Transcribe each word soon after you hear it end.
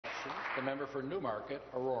question, the member for Newmarket,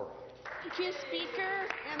 Aurora. Thank you, Speaker.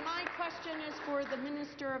 And my question is for the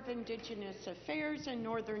Minister of Indigenous Affairs and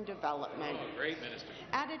Northern Development. Oh, great minister.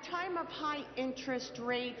 At a time of high interest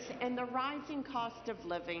rates and the rising cost of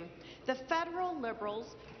living, the federal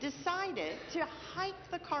Liberals decided to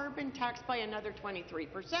hike the carbon tax by another 23%.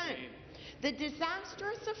 The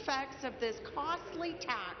disastrous effects of this costly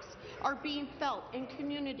tax are being felt in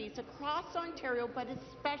communities across Ontario, but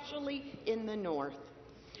especially in the north.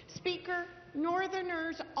 Speaker,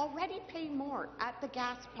 Northerners already pay more at the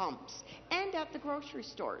gas pumps and at the grocery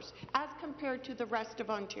stores as compared to the rest of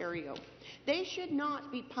Ontario. They should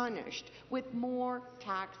not be punished with more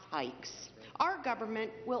tax hikes. Our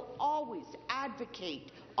government will always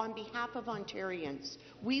advocate on behalf of Ontarians.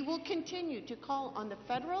 We will continue to call on the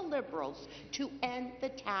federal Liberals to end the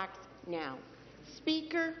tax now.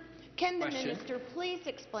 Speaker, can the minister please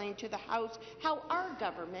explain to the House how our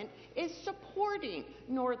government is supporting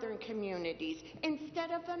northern communities instead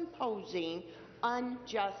of imposing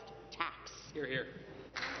unjust tax? Hear, hear.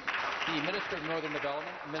 The Minister of Northern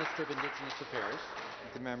Development, Minister of Indigenous Affairs.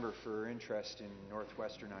 The member for interest in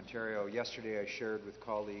northwestern Ontario. Yesterday I shared with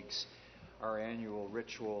colleagues our annual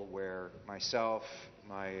ritual where myself,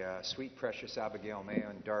 my sweet precious Abigail Mayo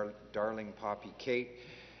and darling Poppy Kate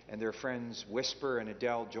and their friends Whisper and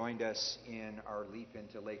Adele joined us in our leap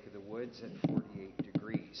into Lake of the Woods at 48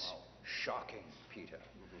 degrees. Wow. Shocking, Peter.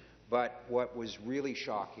 But what was really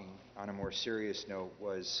shocking, on a more serious note,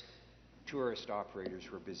 was tourist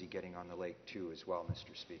operators were busy getting on the lake too as well,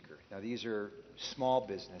 Mr. Speaker. Now these are small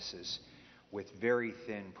businesses with very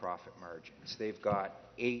thin profit margins. They've got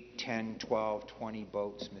 8, 10, 12, 20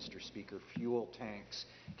 boats, Mr. Speaker, fuel tanks.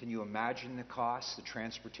 Can you imagine the costs, the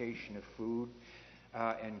transportation of food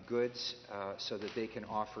and goods so that they can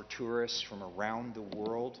offer tourists from around the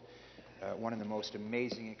world one of the most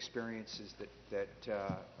amazing experiences that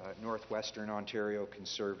northwestern Ontario can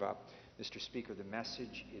serve up? Mr. Speaker, the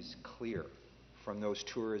message is clear from those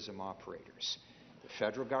tourism operators. The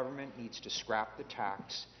federal government needs to scrap the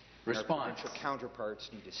tax. Our provincial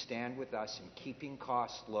counterparts need to stand with us in keeping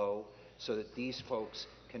costs low so that these folks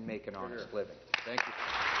can make an honest living. Thank you.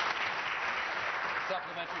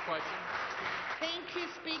 Supplementary question. Thank you,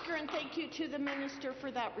 Speaker, and thank you to the Minister for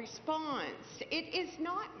that response. It is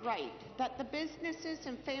not right that the businesses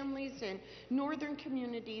and families in northern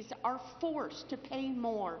communities are forced to pay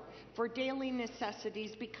more for daily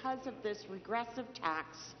necessities because of this regressive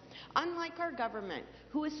tax. Unlike our government,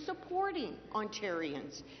 who is supporting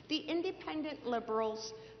Ontarians, the independent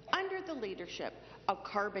Liberals, under the leadership of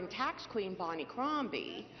carbon tax queen Bonnie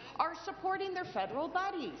Crombie, are supporting their federal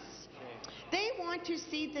buddies. They want to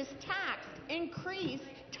see this tax increase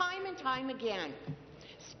time and time again.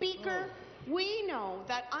 Speaker, we know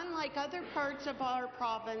that unlike other parts of our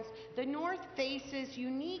province, the North faces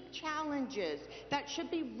unique challenges that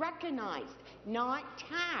should be recognized, not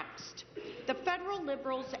taxed. The federal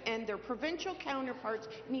Liberals and their provincial counterparts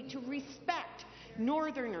need to respect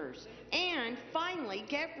Northerners and finally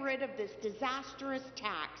get rid of this disastrous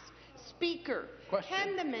tax. Speaker,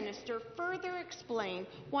 can the minister further explain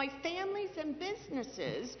why families and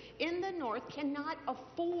businesses in the North cannot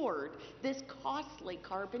afford this costly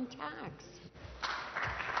carbon tax?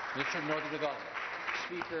 Minister of Northern Development.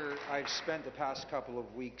 Speaker, I've spent the past couple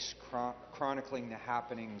of weeks chronicling the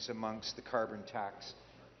happenings amongst the carbon tax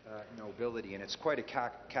nobility, and it's quite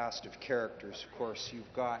a cast of characters. Of course,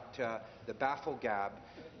 you've got the Bafflegab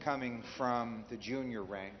coming from the junior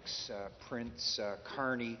ranks, Prince,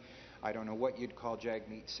 Carney, I don't know what you'd call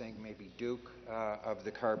Jagmeet Singh, maybe Duke of the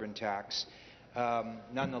carbon tax.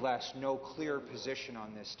 Nonetheless, no clear position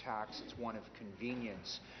on this tax. It's one of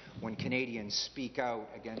convenience when Canadians speak out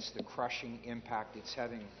against the crushing impact it's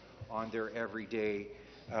having on their everyday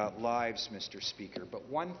lives, Mr. Speaker. But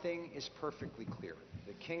one thing is perfectly clear.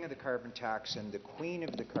 The king of the carbon tax and the queen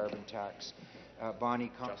of the carbon tax,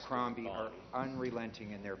 Bonnie Crombie, are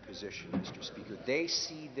unrelenting in their position, Mr. Speaker. They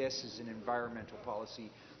see this as an environmental policy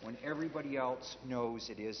when everybody else knows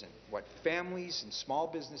it isn't. What families and small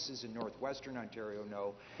businesses in northwestern Ontario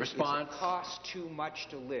know is it costs too much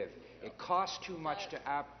to live. It costs too much to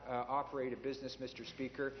operate a business, Mr.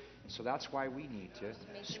 Speaker, and so that's why we need to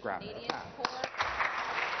scrap the tax.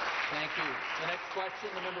 Thank you. The next question,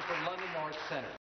 the member for London North Centre.